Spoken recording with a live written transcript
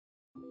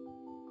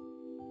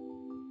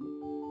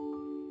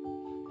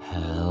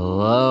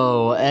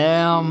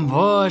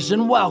Bush,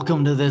 and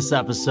welcome to this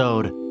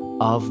episode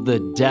of the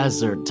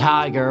Desert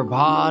Tiger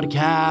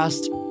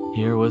Podcast.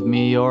 Here with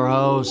me, your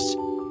host,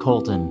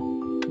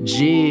 Colton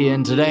G.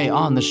 And today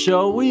on the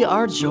show, we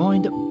are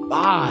joined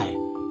by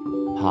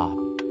pop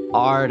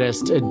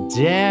artist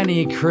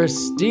Dani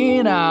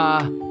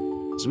Christina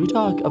as we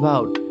talk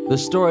about the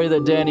story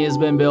that Dani has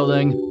been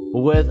building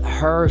with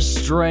her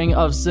string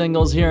of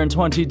singles here in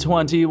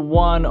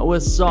 2021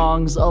 with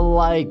songs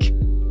like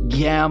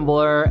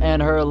Gambler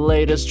and her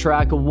latest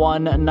track,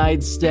 One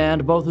Night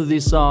Stand. Both of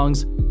these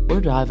songs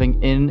we're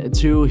diving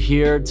into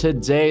here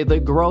today. The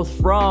growth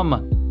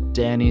from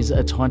Dani's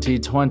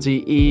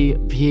 2020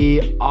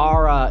 EP,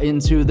 Aura,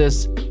 into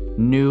this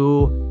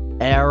new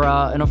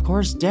era. And of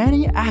course,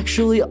 Dani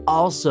actually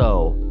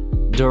also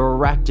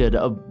directed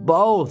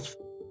both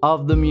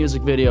of the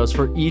music videos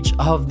for each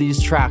of these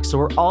tracks. So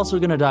we're also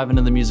going to dive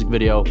into the music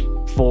video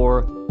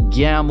for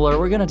Gambler.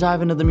 We're going to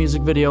dive into the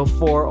music video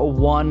for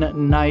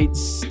One Night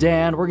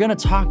Stand. We're going to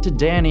talk to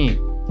Dani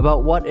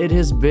about what it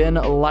has been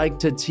like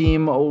to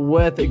team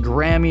with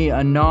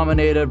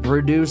Grammy-nominated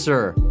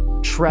producer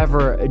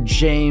Trevor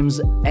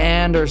James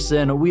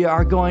Anderson. We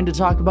are going to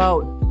talk about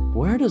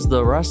where does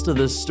the rest of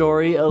this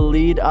story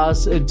lead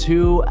us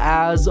to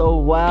as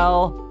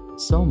well.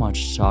 So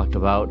much to talk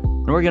about.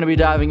 And we're going to be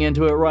diving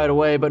into it right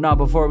away, but not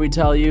before we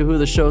tell you who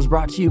the show's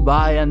brought to you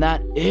by, and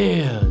that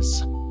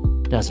is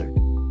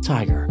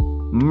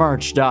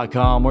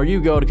DesertTigerMerch.com, where you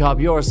go to cop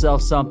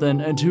yourself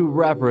something to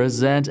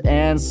represent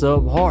and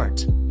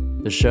support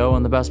the show.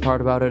 And the best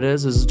part about it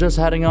is just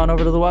heading on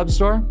over to the web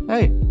store.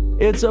 Hey,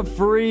 it's a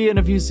free, and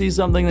if you see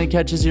something that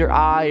catches your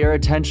eye or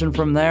attention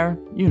from there,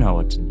 you know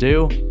what to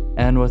do.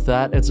 And with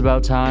that, it's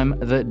about time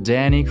that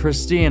Dani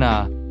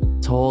Christina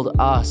told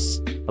us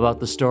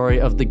about the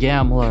story of the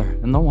Gambler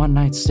and the One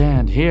Night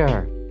Stand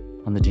here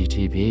on the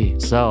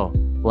DTP. So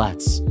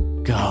let's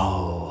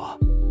go.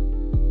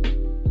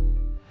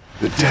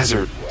 The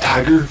Desert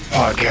Tiger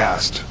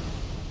Podcast.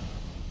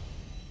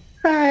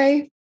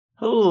 Hi.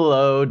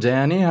 Hello,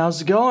 Dani.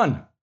 How's it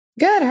going?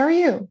 Good. How are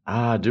you?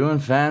 Doing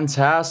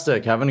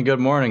fantastic. Having a good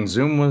morning.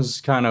 Zoom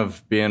was kind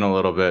of being a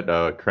little bit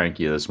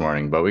cranky this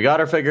morning, but we got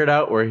her figured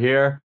out. We're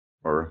here.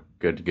 We're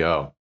good to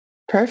go.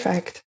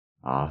 Perfect.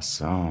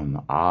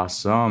 Awesome.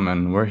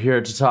 And we're here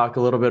to talk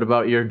a little bit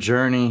about your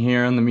journey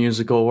here in the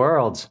musical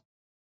world.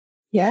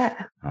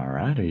 Yeah. All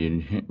right. Are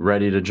you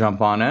ready to jump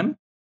on in?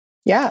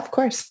 Yeah, of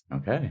course.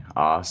 Okay.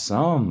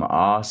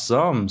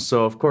 Awesome.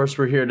 So, of course,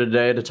 we're here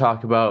today to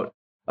talk about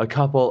a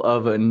couple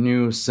of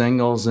new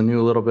singles, a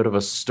new little bit of a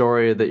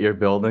story that you're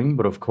building.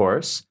 But, of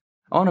course,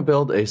 I want to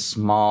build a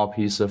small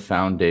piece of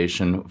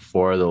foundation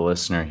for the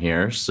listener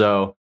here.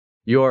 So,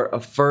 your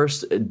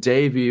first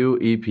debut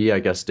EP, I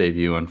guess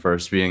debut and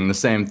first being the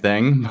same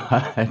thing,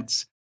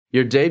 but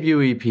your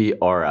debut EP,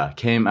 Aura,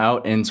 came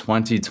out in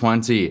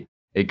 2020.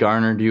 It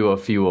garnered you a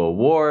few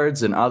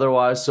awards and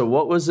otherwise. So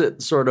what was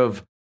it sort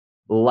of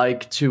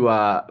like to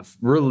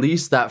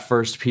release that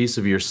first piece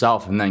of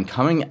yourself and then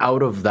coming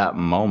out of that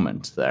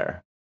moment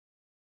there?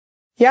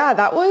 Yeah,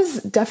 that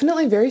was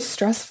definitely very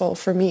stressful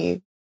for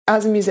me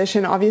as a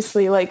musician.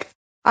 Obviously,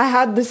 I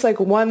had this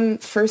one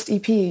first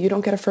EP, you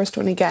don't get a first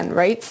one again,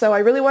 right? So I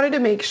really wanted to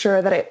make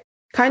sure that it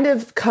kind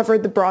of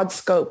covered the broad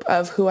scope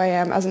of who I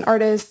am as an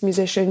artist,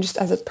 musician, just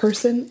as a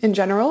person in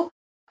general.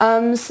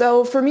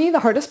 So for me,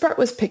 the hardest part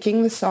was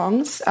picking the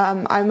songs.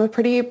 I'm a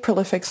pretty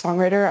prolific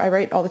songwriter. I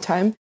write all the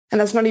time. And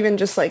that's not even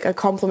just a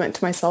compliment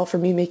to myself or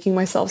me making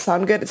myself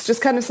sound good. It's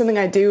just kind of something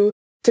I do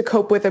to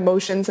cope with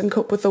emotions and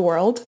cope with the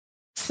world.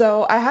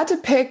 So I had to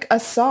pick a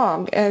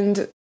song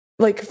and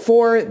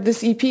for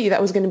this EP,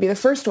 that was going to be the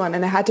first one,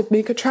 and I had to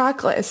make a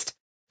track list.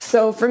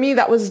 So for me,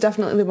 that was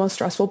definitely the most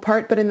stressful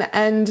part. But in the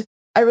end,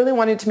 I really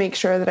wanted to make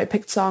sure that I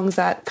picked songs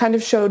that kind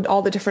of showed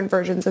all the different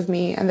versions of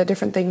me and the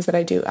different things that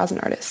I do as an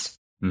artist.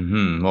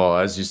 Mm-hmm. Well,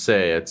 as you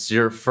say, it's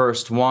your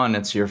first one.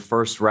 It's your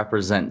first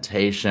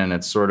representation.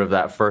 It's sort of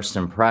that first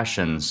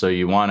impression. So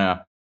you want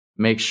to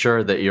make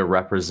sure that you're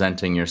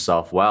representing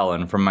yourself well.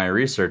 And from my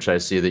research, I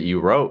see that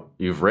you've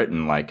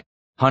written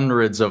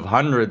hundreds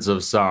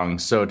of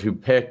songs. So to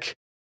pick,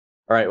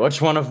 all right,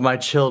 which one of my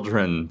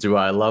children do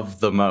I love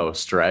the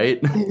most, right?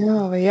 I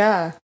know,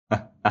 yeah.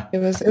 It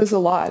was a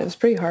lot. It was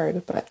pretty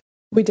hard, but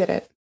we did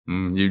it.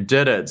 You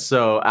did it.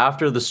 So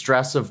after the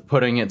stress of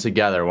putting it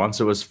together, once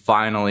it was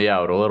finally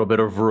out, a little bit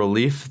of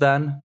relief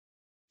then?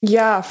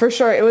 Yeah, for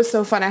sure. It was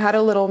so fun. I had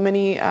a little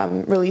mini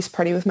release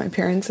party with my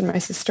parents and my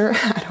sister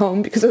at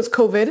home because it was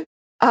COVID.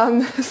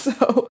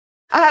 So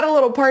I had a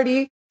little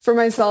party for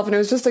myself, and it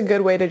was just a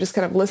good way to just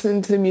kind of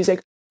listen to the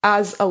music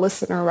as a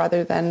listener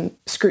rather than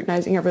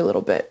scrutinizing every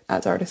little bit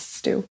as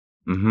artists do.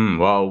 Mm-hmm.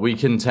 Well, we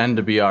can tend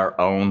to be our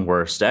own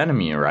worst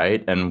enemy,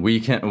 right? And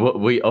we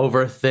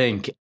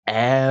overthink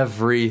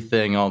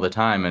everything all the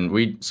time. And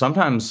we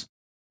sometimes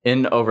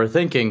in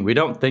overthinking, we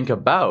don't think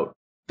about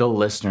the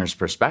listener's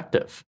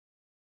perspective.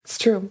 It's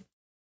true.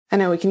 I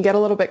know we can get a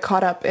little bit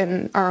caught up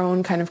in our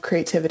own kind of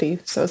creativity.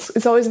 So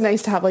it's always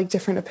nice to have like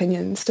different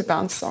opinions to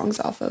bounce songs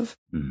off of.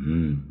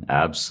 Mm-hmm.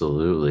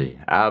 Absolutely.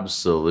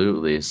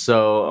 Absolutely.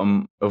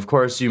 So, of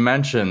course, you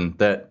mentioned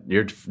that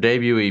your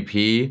debut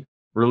EP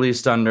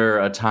released under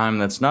a time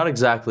that's not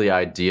exactly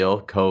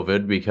ideal,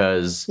 COVID,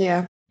 because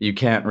you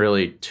can't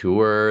really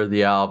tour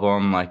the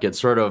album. Like it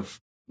sort of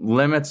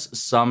limits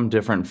some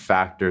different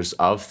factors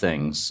of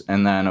things.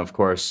 And then, of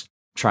course,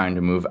 trying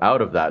to move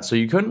out of that. So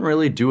you couldn't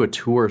really do a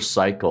tour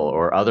cycle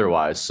or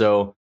otherwise.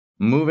 So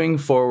moving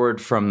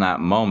forward from that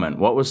moment,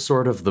 what was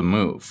sort of the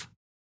move?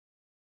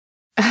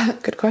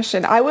 Good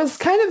question. I was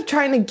kind of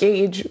trying to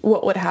gauge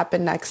what would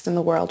happen next in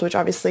the world, which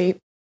obviously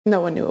no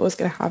one knew what was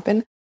going to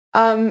happen.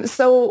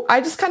 So I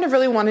just kind of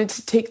really wanted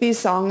to take these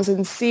songs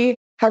and see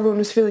how everyone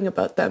was feeling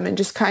about them and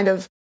just kind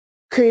of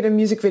create a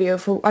music video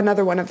for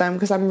another one of them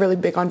because I'm really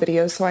big on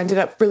videos. So I ended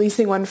up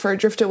releasing one for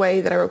Drift Away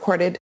that I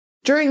recorded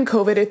during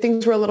COVID.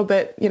 Things were a little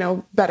bit,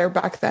 better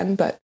back then,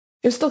 but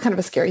it was still kind of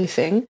a scary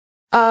thing.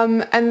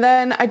 And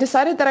then I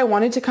decided that I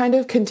wanted to kind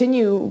of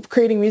continue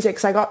creating music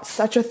because I got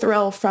such a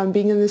thrill from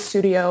being in the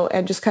studio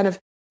and just kind of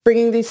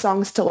bringing these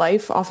songs to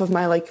life off of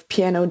my like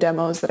piano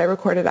demos that I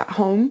recorded at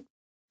home.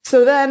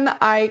 So then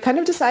I kind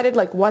of decided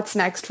like what's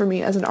next for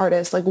me as an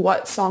artist, like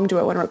what song do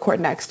I want to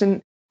record next?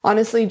 And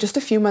honestly, just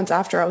a few months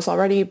after, I was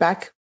already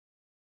back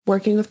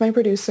working with my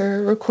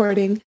producer,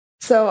 recording.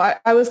 So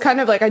I was kind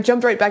of like, I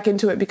jumped right back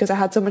into it because I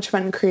had so much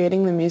fun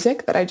creating the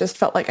music that I just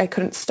felt like I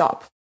couldn't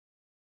stop.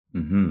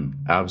 Mm-hmm.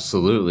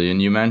 Absolutely.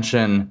 And you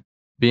mentioned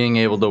being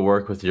able to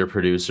work with your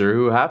producer,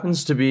 who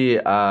happens to be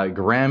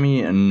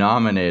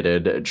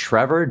Grammy-nominated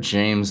Trevor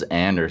James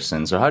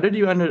Anderson. So how did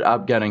you end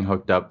up getting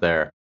hooked up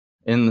there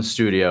in the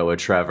studio with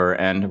Trevor?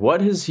 And what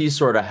has he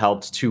sort of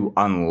helped to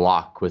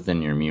unlock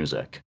within your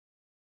music?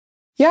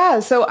 Yeah,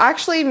 so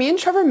actually me and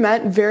Trevor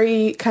met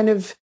very kind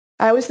of,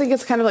 I always think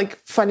it's kind of like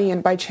funny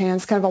and by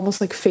chance, kind of almost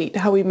like fate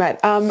how we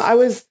met. I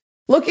was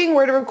looking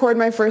where to record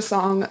my first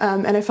song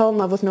and I fell in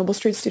love with Noble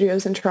Street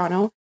Studios in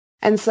Toronto.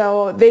 And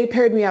so they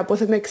paired me up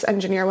with a mix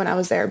engineer when I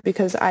was there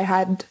because I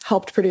had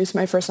helped produce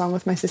my first song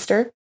with my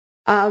sister.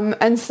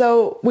 And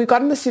so we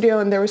got in the studio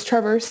and there was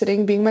Trevor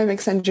sitting being my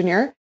mix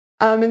engineer.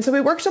 And so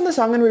we worked on the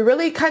song and we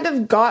really kind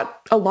of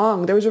got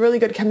along. There was a really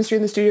good chemistry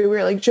in the studio. We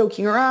were like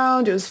joking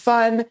around. It was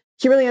fun.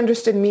 He really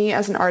understood me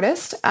as an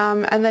artist.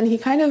 And then he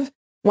kind of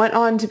went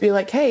on to be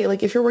like, hey,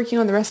 like if you're working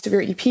on the rest of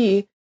your EP,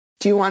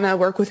 do you want to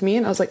work with me?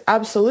 And I was like,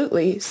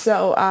 absolutely.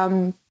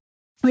 So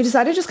we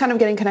decided just kind of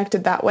getting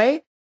connected that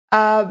way.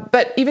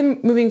 But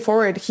even moving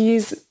forward,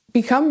 he's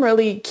become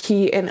really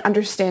key in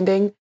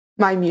understanding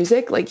my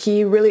music. Like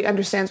he really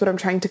understands what I'm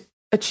trying to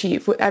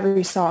achieve with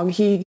every song.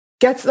 He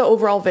gets the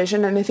overall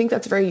vision. And I think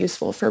that's very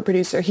useful for a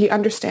producer. He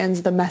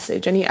understands the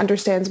message and he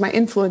understands my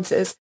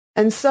influences.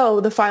 And so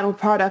the final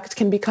product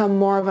can become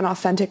more of an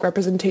authentic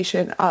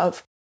representation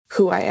of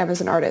who I am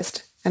as an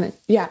artist. And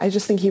I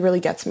just think he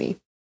really gets me.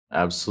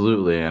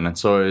 Absolutely. And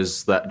it's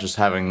always that just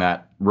having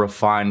that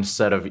refined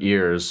set of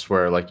ears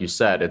where, like you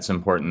said, it's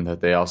important that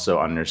they also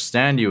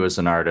understand you as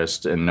an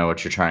artist and know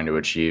what you're trying to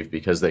achieve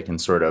because they can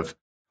sort of,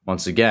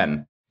 once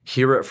again,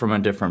 hear it from a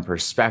different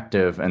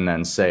perspective and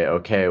then say,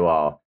 okay,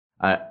 well,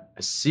 I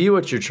see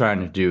what you're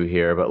trying to do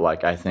here, but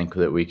like, I think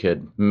that we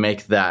could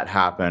make that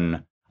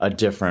happen a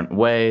different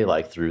way,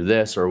 like through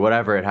this or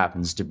whatever it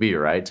happens to be,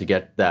 right? To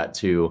get that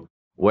to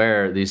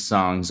where these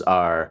songs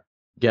are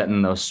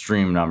getting those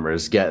stream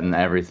numbers, getting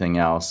everything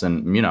else,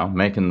 and,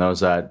 making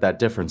those that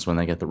difference when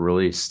they get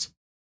released.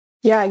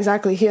 Yeah,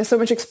 exactly. He has so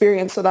much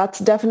experience, so that's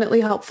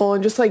definitely helpful.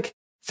 And just like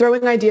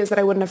throwing ideas that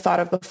I wouldn't have thought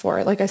of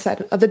before. Like I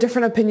said, the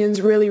different opinions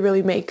really,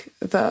 really make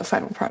the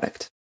final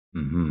product.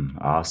 Mm-hmm.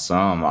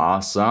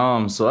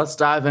 Awesome. So let's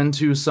dive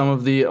into some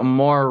of the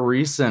more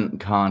recent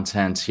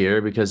content here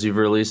because you've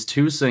released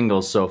 2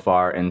 singles so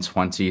far in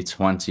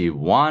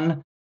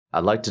 2021.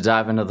 I'd like to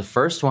dive into the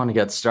first one to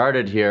get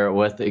started here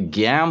with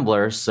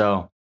Gambler.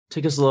 So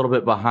take us a little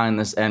bit behind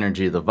this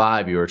energy, the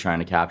vibe you were trying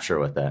to capture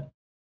with it.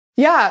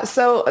 Yeah,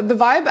 so the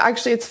vibe,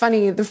 actually, it's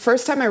funny. The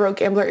first time I wrote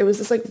Gambler, it was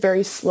this like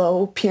very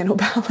slow piano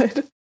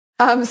ballad.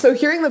 So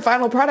hearing the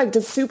final product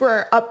is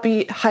super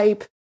upbeat,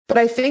 hype, but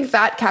I think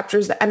that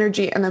captures the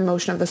energy and the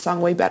emotion of the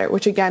song way better,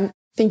 which again,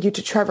 thank you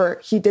to Trevor,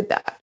 he did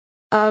that.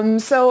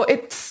 So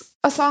it's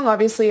a song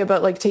obviously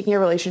about like taking a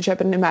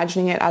relationship and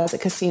imagining it as a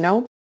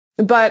casino.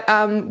 But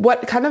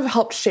what kind of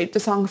helped shape the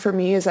song for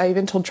me is I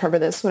even told Trevor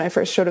this when I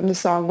first showed him the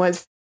song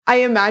was I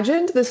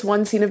imagined this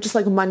one scene of just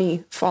like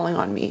money falling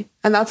on me.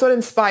 And that's what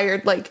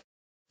inspired like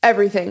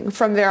everything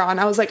from there on.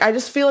 I was like, I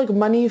just feel like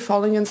money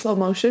falling in slow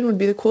motion would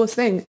be the coolest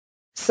thing.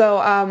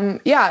 So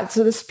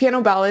so this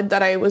piano ballad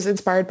that I was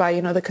inspired by,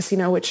 the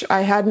casino, which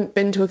I hadn't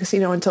been to a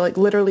casino until like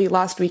literally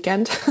last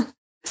weekend.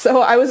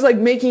 So I was like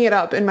making it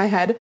up in my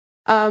head.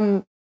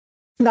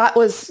 That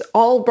was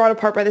all brought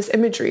apart by this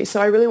imagery.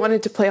 So I really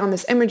wanted to play on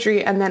this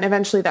imagery. And then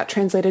eventually that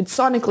translated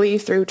sonically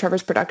through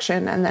Trevor's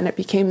production. And then it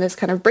became this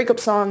kind of breakup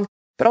song,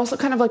 but also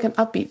kind of like an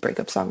upbeat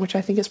breakup song, which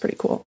I think is pretty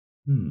cool.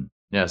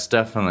 Yes,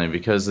 definitely,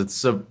 because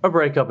it's a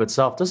breakup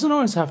itself doesn't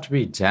always have to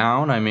be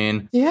down. I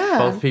mean, Yeah.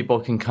 both people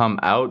can come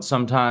out.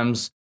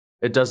 Sometimes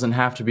it doesn't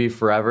have to be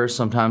forever.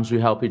 Sometimes we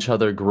help each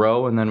other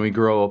grow and then we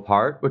grow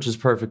apart, which is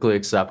perfectly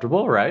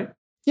acceptable, right?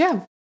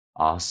 Yeah.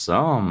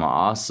 Awesome,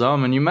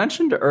 awesome. And you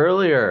mentioned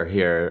earlier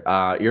here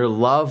your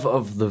love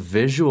of the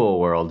visual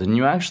world, and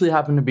you actually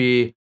happen to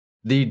be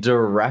the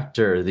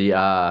director,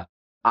 the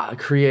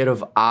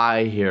creative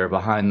eye here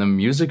behind the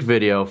music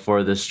video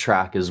for this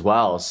track as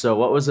well. So,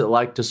 what was it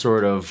like to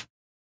sort of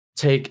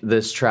take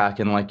this track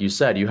and, like you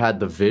said, you had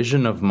the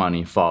vision of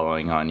Money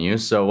following on you.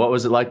 So, what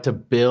was it like to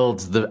build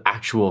the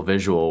actual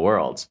visual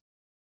world?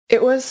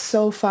 It was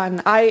so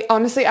fun. I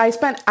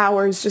spent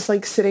hours just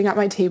like sitting at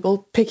my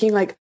table picking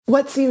like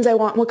what scenes I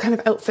want, what kind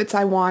of outfits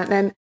I want.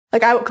 And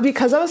like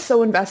because I was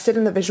so invested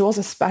in the visuals,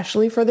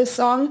 especially for this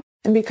song,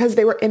 and because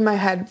they were in my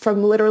head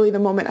from literally the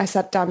moment I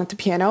sat down at the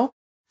piano,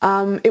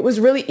 it was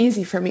really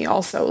easy for me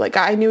also. Like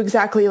I knew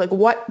exactly like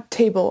what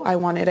table I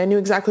wanted. I knew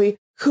exactly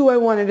who I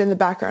wanted in the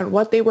background,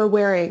 what they were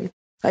wearing,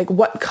 like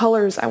what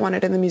colors I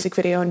wanted in the music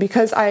video. And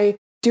because I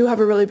do have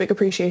a really big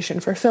appreciation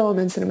for film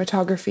and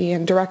cinematography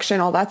and direction,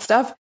 all that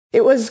stuff,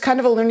 it was kind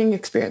of a learning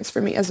experience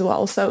for me as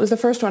well. So it was the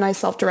first one I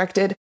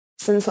self-directed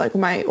since like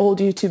my old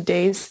YouTube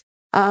days.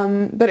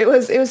 But it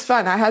was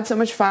fun. I had so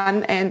much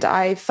fun. And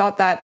I thought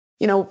that,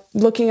 you know,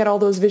 looking at all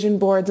those vision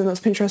boards and those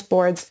Pinterest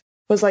boards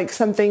was like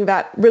something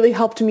that really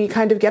helped me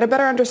kind of get a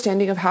better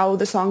understanding of how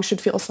the song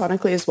should feel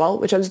sonically as well,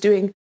 which I was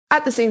doing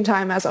at the same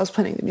time as I was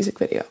planning the music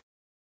video.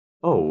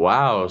 Oh,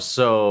 wow.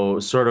 So,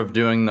 sort of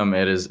doing them,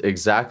 it is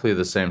exactly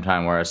the same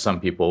time, whereas some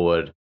people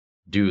would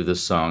do the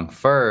song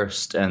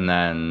first and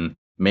then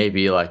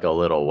maybe like a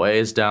little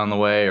ways down the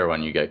way, or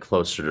when you get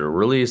closer to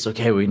release,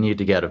 okay, we need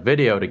to get a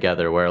video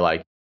together, where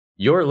like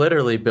you're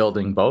literally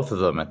building both of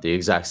them at the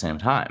exact same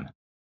time.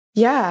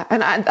 Yeah,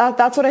 and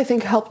that's what I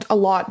think helped a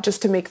lot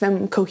just to make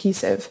them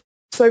cohesive.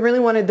 So I really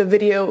wanted the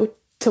video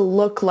to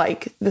look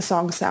like the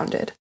song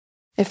sounded,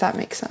 if that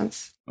makes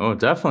sense. Oh, it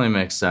definitely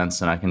makes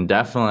sense, and I can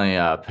definitely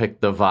pick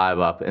the vibe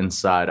up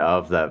inside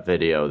of that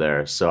video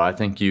there. So I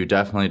think you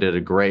definitely did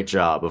a great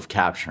job of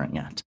capturing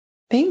it.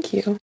 Thank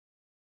you.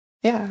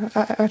 Yeah,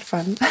 I had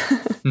fun.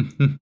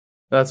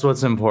 That's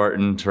what's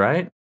important,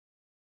 right?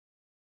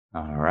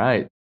 All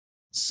right.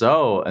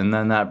 So, and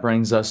then that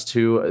brings us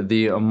to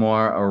the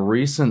more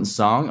recent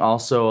song,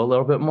 also a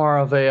little bit more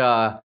of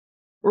a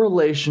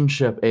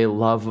relationship, a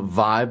love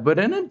vibe, but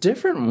in a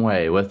different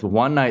way with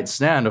One Night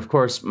Stand. Of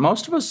course,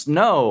 most of us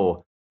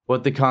know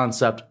what the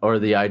concept or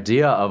the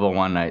idea of a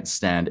one night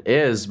stand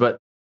is, but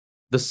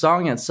the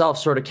song itself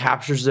sort of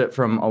captures it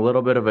from a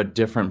little bit of a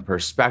different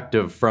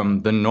perspective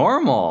from the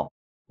normal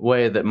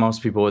way that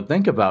most people would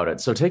think about it.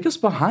 So take us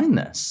behind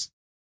this.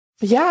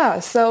 Yeah,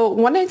 so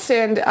One Night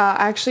Stand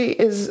actually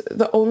is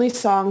the only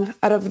song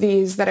out of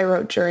these that I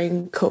wrote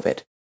during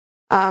COVID.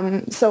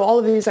 So all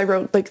of these I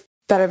wrote like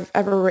that I've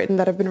ever written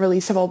that have been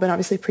released have all been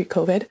obviously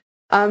pre-COVID.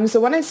 So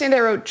One Night Stand I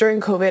wrote during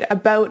COVID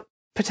about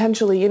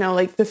potentially, you know,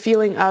 like the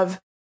feeling of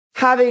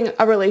having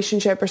a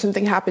relationship or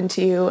something happen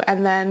to you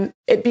and then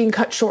it being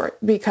cut short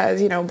because,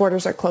 you know,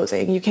 borders are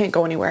closing, you can't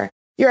go anywhere,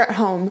 you're at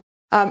home.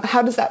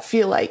 How does that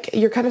feel like?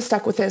 You're kind of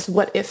stuck with this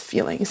what if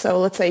feeling. So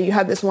let's say you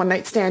had this one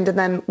night stand and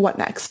then what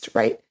next,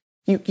 right?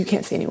 You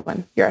can't see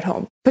anyone. You're at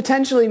home.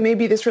 Potentially,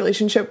 maybe this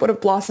relationship would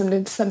have blossomed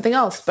into something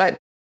else. But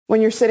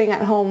when you're sitting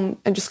at home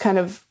and just kind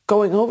of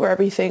going over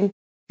everything,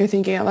 you're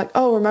thinking like,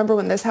 oh, remember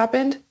when this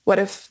happened? What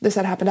if this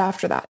had happened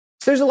after that?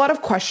 So there's a lot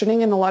of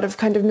questioning and a lot of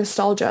kind of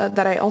nostalgia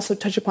that I also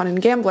touch upon in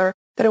Gambler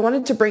that I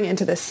wanted to bring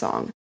into this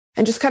song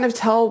and just kind of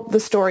tell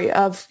the story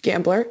of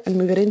Gambler and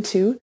move it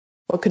into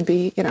what could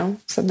be, you know,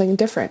 something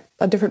different,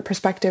 a different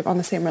perspective on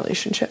the same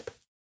relationship.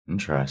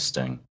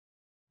 Interesting.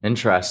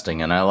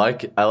 And I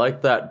like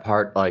that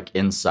part like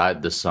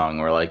inside the song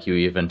where like you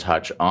even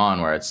touch on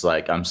where it's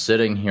like I'm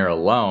sitting here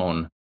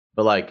alone,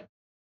 but like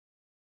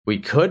we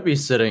could be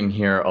sitting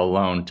here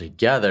alone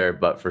together,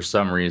 but for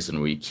some reason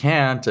we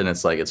can't, and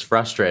it's like it's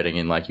frustrating.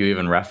 And like you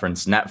even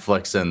reference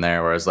Netflix in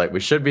there, where it's like we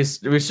should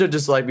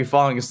just like be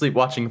falling asleep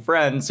watching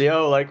Friends,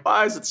 like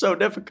why is it so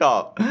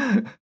difficult?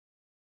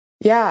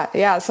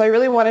 Yeah. So I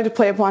really wanted to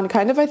play upon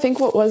kind of, I think,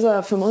 what was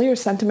a familiar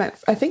sentiment,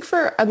 I think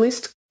for at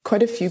least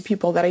quite a few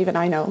people that even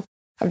I know,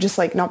 of just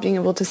like not being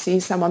able to see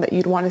someone that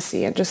you'd want to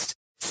see and just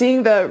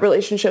seeing the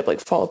relationship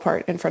like fall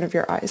apart in front of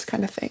your eyes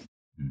kind of thing.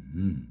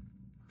 Mm-hmm.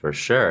 For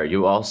sure.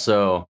 You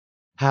also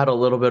had a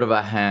little bit of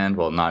a hand,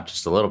 well, not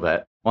just a little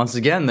bit. Once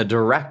again, the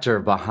director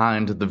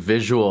behind the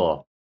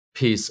visual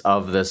piece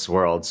of this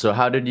world. So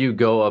how did you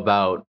go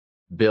about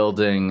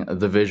building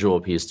the visual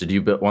piece? Did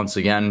you once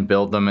again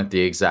build them at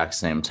the exact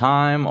same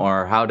time,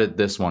 or how did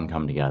this one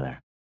come together?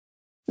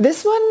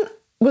 This one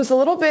was a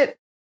little bit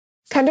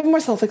kind of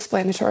more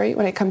self-explanatory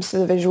when it comes to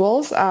the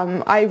visuals.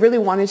 I really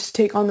wanted to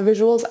take on the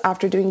visuals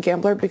after doing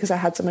Gambler because I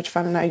had so much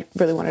fun and I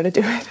really wanted to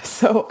do it.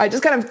 So I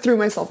just kind of threw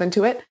myself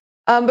into it.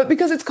 But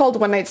because it's called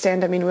One Night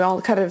Stand, I mean, we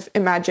all kind of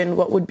imagine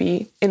what would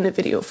be in the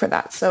video for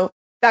that. So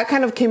that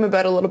kind of came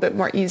about a little bit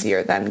more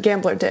easier than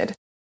Gambler did.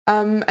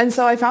 And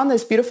so I found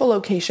this beautiful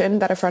location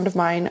that a friend of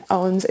mine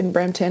owns in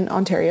Brampton,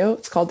 Ontario.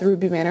 It's called the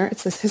Ruby Manor.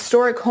 It's this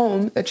historic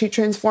home that she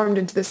transformed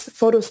into this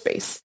photo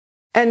space.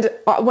 And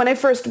when I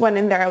first went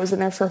in there, I was in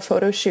there for a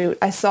photo shoot.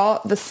 I saw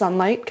the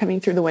sunlight coming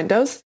through the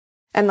windows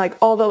and like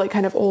all the like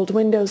kind of old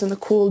windows and the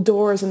cool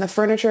doors and the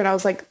furniture. And I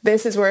was like,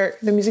 this is where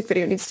the music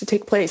video needs to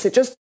take place. It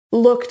just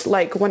looked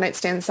like One Night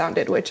Stand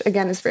sounded, which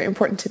again is very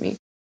important to me.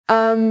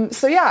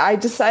 So yeah, I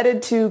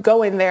decided to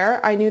go in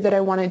there. I knew that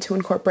I wanted to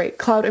incorporate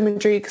cloud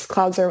imagery because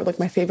clouds are like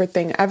my favorite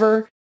thing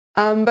ever.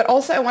 But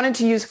also I wanted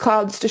to use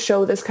clouds to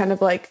show this kind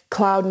of like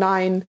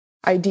Cloud9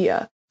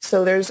 idea.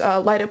 So there's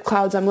light up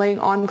clouds. I'm laying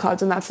on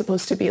clouds, and that's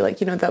supposed to be like,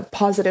 the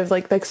positive,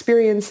 like the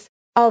experience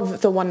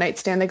of the one night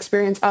stand, the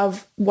experience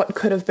of what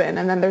could have been.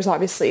 And then there's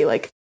obviously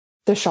like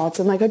the shots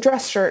in like a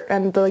dress shirt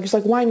and there's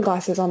like wine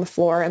glasses on the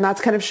floor. And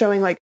that's kind of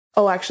showing like,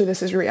 oh, actually,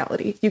 this is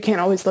reality. You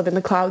can't always live in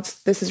the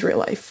clouds. This is real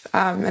life.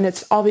 And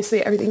it's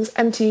obviously everything's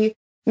empty.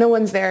 No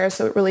one's there.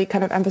 So it really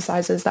kind of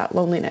emphasizes that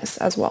loneliness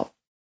as well.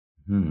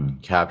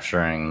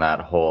 Capturing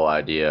that whole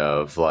idea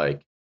of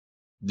like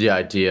the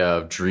idea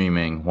of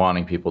dreaming,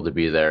 wanting people to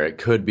be there. It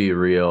could be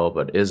real,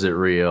 but is it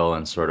real?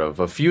 And sort of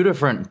a few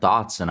different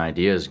thoughts and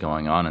ideas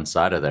going on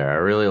inside of there. I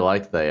really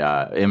like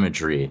the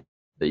imagery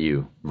that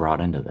you brought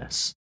into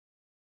this.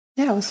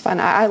 Yeah, it was fun.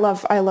 I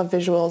love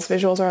visuals.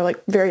 Visuals are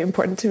like very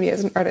important to me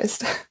as an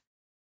artist.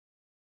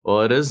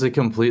 Well, it is a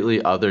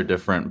completely other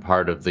different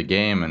part of the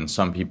game, and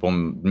some people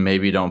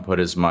maybe don't put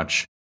as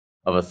much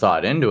of a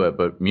thought into it,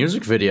 but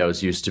music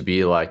videos used to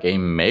be like a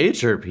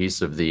major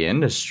piece of the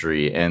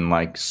industry, and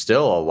like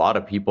still a lot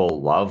of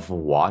people love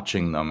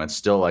watching them. It's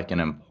still like an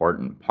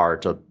important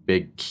part, a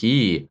big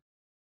key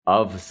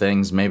of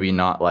things, maybe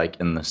not like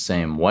in the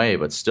same way,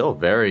 but still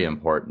very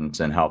important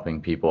in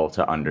helping people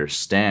to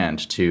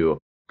understand, to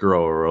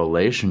grow a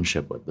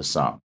relationship with the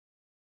song.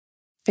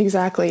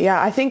 Exactly.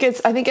 Yeah, I think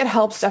it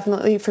helps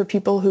definitely for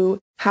people who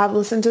have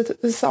listened to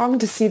the song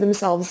to see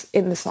themselves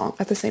in the song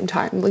at the same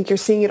time. Like you're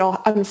seeing it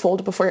all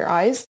unfold before your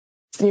eyes,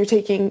 and you're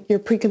taking your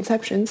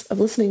preconceptions of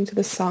listening to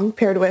this song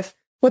paired with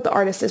what the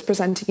artist is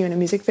presenting you in a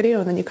music video,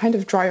 and then you kind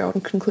of draw your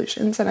own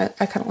conclusions, and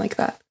I kind of like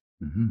that.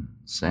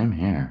 Same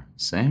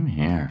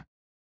here.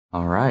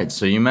 All right.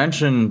 So you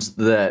mentioned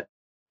that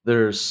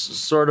there's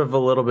sort of a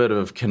little bit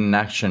of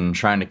connection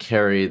trying to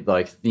carry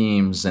like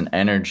themes and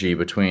energy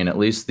between at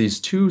least these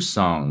two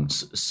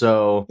songs.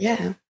 So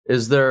yeah.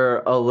 Is there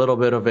a little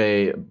bit of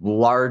a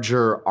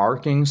larger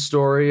arcing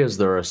story? Is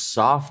there a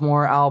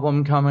sophomore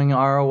album coming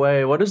our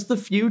way? What does the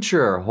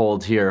future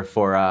hold here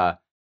for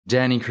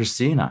Dani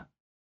Cristina?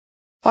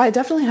 Well, I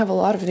definitely have a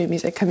lot of new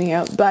music coming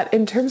out, but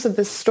in terms of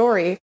this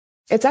story,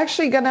 it's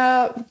actually going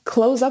to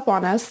close up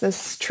on us,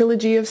 this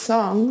trilogy of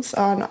songs,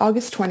 on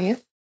August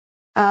 20th.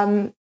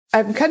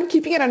 I'm kind of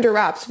keeping it under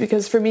wraps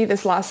because for me,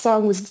 this last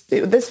song was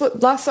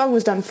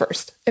done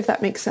first, if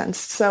that makes sense.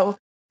 So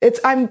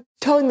I'm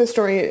telling the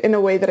story in a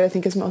way that I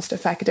think is most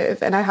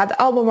effective. And I had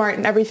the album art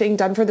and everything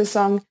done for this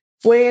song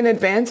way in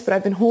advance, but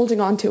I've been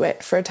holding on to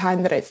it for a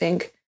time that I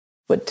think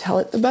would tell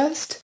it the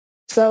best.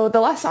 So the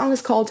last song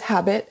is called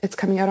Habit. It's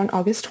coming out on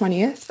August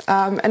 20th.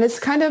 And it's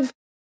kind of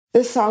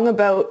this song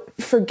about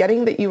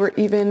forgetting that you were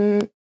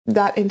even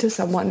that into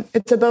someone.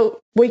 It's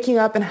about waking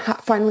up and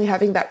finally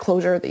having that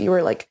closure that you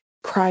were like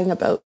crying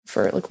about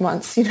for like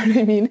months. You know what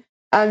I mean?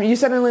 You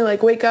suddenly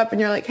like wake up and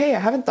you're like, hey, I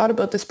haven't thought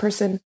about this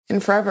person in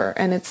forever.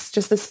 And it's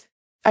just this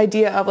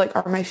idea of like,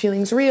 are my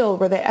feelings real?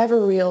 Were they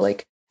ever real?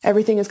 Like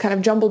everything is kind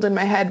of jumbled in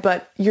my head,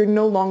 but you're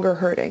no longer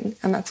hurting.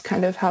 And that's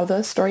kind of how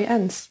the story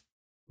ends.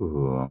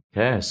 Ooh,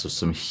 okay. So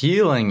some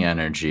healing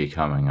energy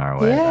coming our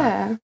way.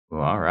 Yeah. Ooh,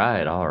 all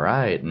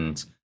right.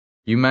 And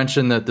you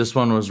mentioned that this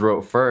one was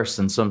wrote first,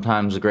 and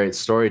sometimes great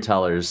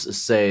storytellers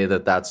say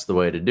that that's the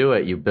way to do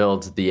it. You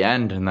build the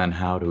end, and then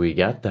how do we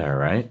get there,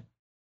 right?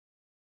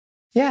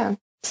 Yeah.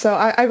 So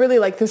I really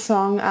like this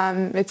song.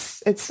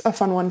 It's a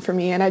fun one for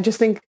me. And I just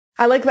think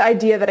I like the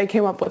idea that I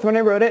came up with when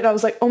I wrote it. I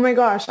was like, oh my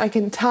gosh, I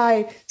can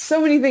tie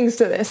so many things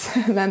to this.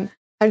 And then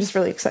I'm just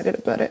really excited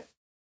about it.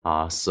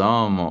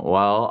 Awesome.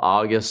 Well,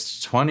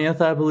 August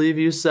 20th, I believe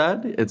you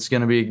said. It's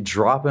going to be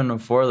dropping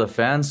for the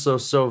fans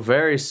so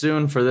very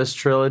soon for this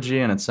trilogy.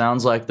 And it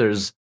sounds like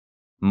there's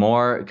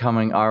more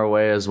coming our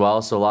way as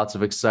well. So lots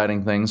of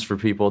exciting things for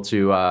people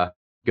to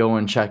go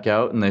and check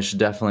out, and they should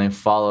definitely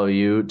follow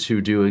you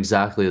to do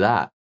exactly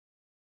that.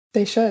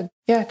 They should.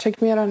 Yeah, check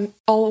me out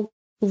on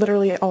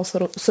literally all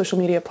social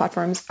media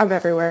platforms. I'm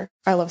everywhere.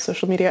 I love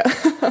social media.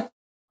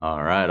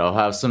 All right, I'll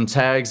have some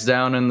tags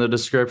down in the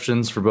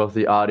descriptions for both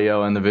the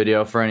audio and the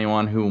video for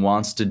anyone who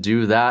wants to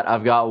do that.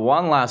 I've got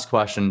one last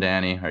question,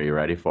 Dani. Are you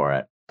ready for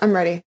it? I'm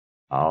ready.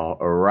 All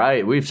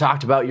right, we've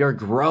talked about your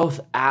growth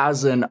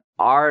as an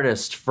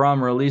artist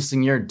from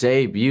releasing your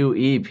debut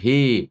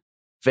EP,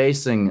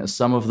 facing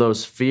some of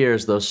those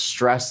fears, those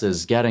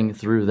stresses, getting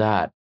through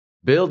that,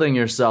 building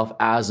yourself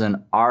as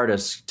an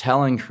artist,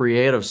 telling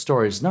creative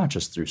stories, not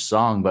just through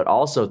song, but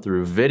also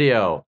through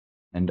video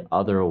and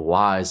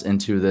otherwise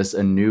into this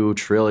a new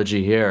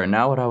trilogy here. And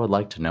now what I would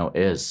like to know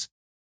is,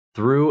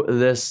 through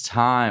this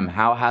time,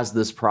 how has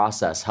this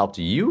process helped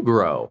you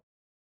grow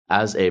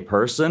as a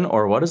person,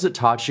 or what has it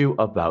taught you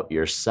about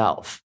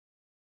yourself?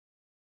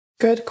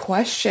 Good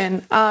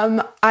question.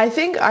 I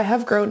think I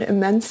have grown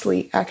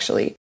immensely,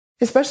 actually,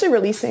 especially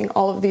releasing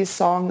all of these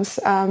songs.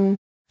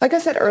 Like I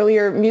said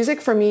earlier,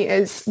 music for me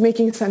is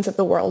making sense of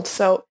the world.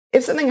 So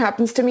if something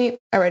happens to me,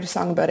 I write a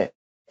song about it.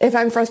 If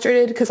I'm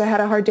frustrated because I had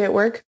a hard day at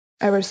work,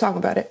 I write a song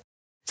about it.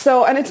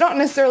 So, and it's not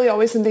necessarily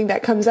always something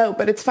that comes out,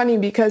 but it's funny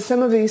because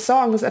some of these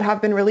songs that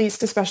have been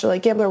released, especially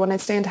like Gambler, One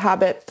Night Stand,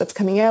 Habit, that's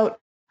coming out,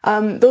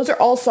 those are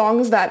all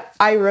songs that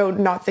I wrote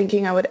not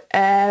thinking I would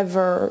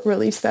ever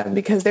release them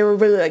because they were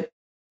really like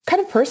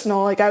kind of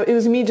personal. Like it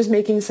was me just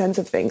making sense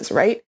of things,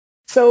 right?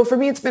 So for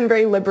me, it's been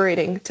very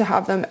liberating to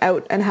have them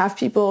out and have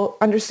people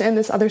understand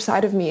this other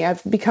side of me.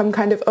 I've become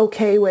kind of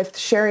okay with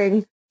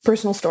sharing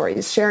personal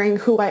stories, sharing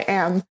who I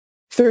am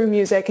through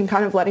music and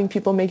kind of letting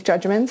people make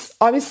judgments.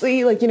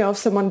 Obviously, like, if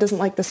someone doesn't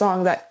like the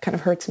song, that kind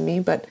of hurts me,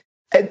 but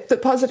the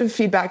positive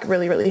feedback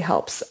really, really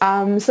helps.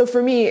 So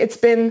for me, it's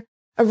been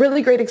a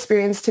really great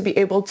experience to be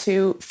able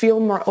to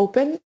feel more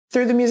open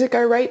through the music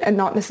I write and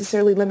not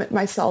necessarily limit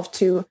myself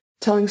to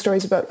telling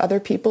stories about other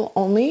people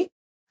only.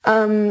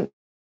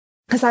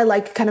 Because I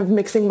like kind of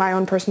mixing my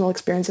own personal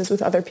experiences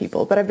with other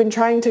people. But I've been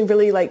trying to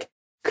really like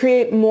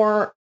create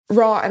more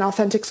raw and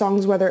authentic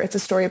songs, whether it's a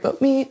story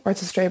about me or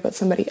it's a story about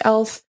somebody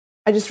else.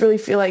 I just really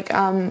feel like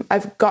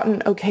I've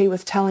gotten okay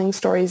with telling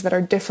stories that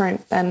are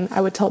different than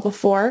I would tell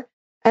before.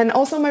 And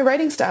also my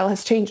writing style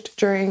has changed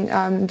during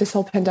this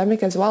whole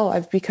pandemic as well.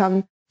 I've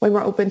become way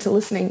more open to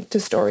listening to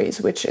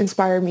stories, which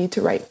inspire me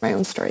to write my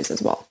own stories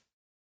as well.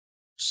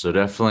 So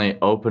definitely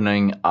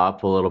opening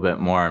up a little bit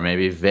more,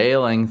 maybe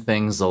veiling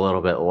things a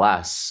little bit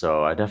less.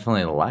 So I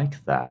definitely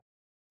like that.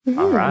 Mm-hmm.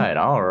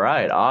 All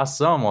right.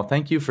 Awesome. Well,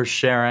 thank you for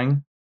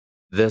sharing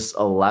this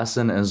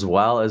lesson as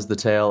well as the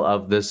tale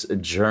of this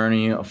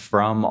journey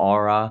from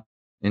Aura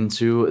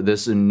into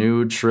this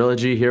new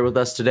trilogy here with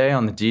us today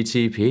on the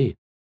DTP.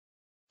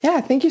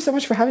 Yeah, thank you so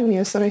much for having me. It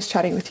was so nice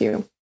chatting with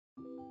you.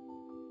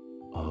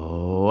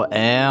 Oh,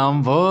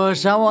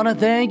 Ambush, I want to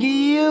thank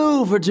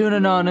you for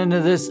tuning on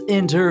into this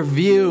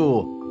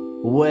interview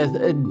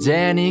with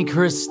Danny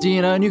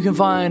Christina. And you can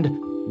find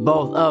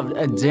both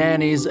of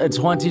Danny's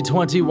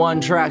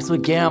 2021 tracks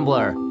with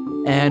Gambler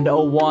and a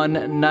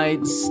One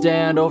Night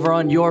Stand over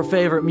on your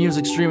favorite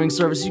music streaming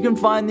service. You can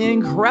find the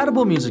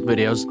incredible music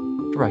videos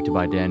directed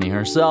by Danny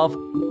herself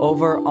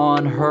over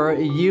on her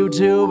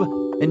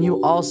YouTube. And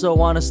you also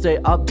want to stay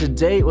up to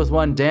date with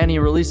when Danny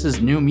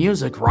releases new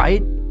music,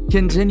 right?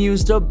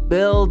 Continues to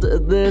build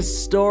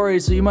this story,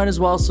 so you might as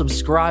well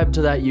subscribe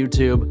to that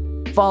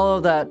YouTube,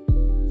 follow that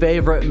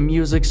favorite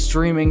music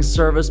streaming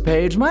service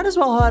page, might as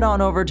well head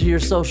on over to your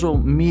social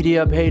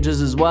media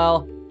pages as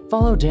well,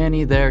 follow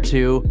Danny there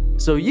too,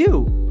 so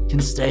you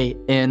can stay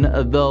in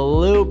the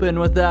loop. And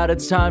with that,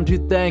 it's time to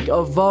thank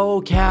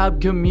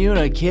Vocab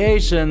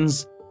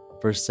Communications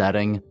for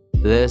setting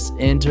this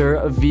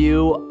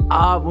interview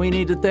up. We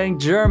need to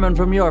thank German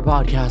from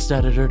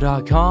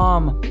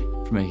yourpodcasteditor.com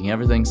for making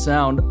everything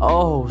sound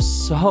oh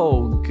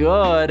so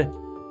good.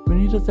 We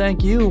need to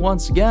thank you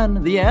once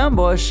again, The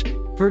Ambush,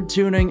 for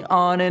tuning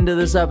on into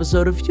this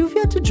episode. If you've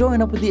yet to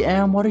join up with The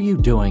Am, what are you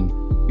doing?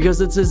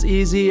 Because it's as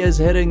easy as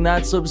hitting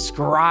that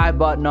subscribe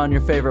button on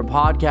your favorite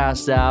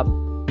podcast app.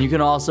 You can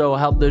also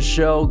help this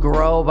show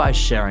grow by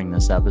sharing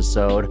this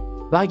episode,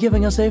 by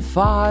giving us a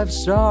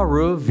 5-star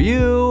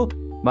review,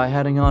 by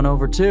heading on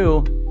over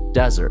to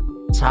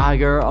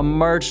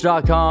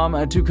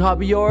DesertTigerMerch.com to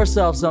copy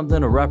yourself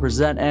something to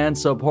represent and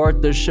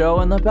support the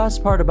show. And the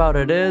best part about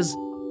it is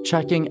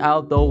checking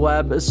out the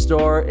web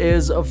store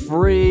is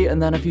free.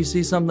 And then if you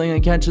see something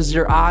that catches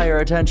your eye or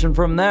attention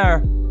from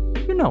there,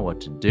 you know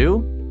what to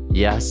do.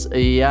 Yes.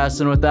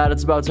 And with that,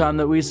 it's about time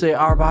that we say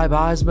our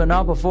bye-byes, but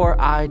not before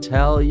I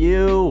tell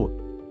you.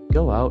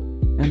 Go out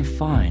and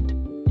find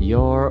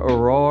your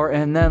roar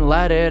and then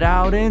let it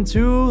out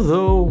into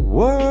the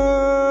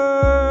world.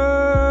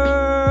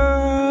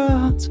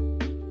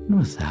 And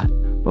with that,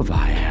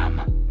 bye-bye,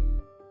 Am.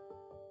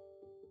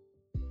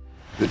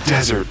 The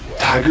Desert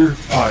Tiger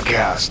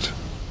Podcast.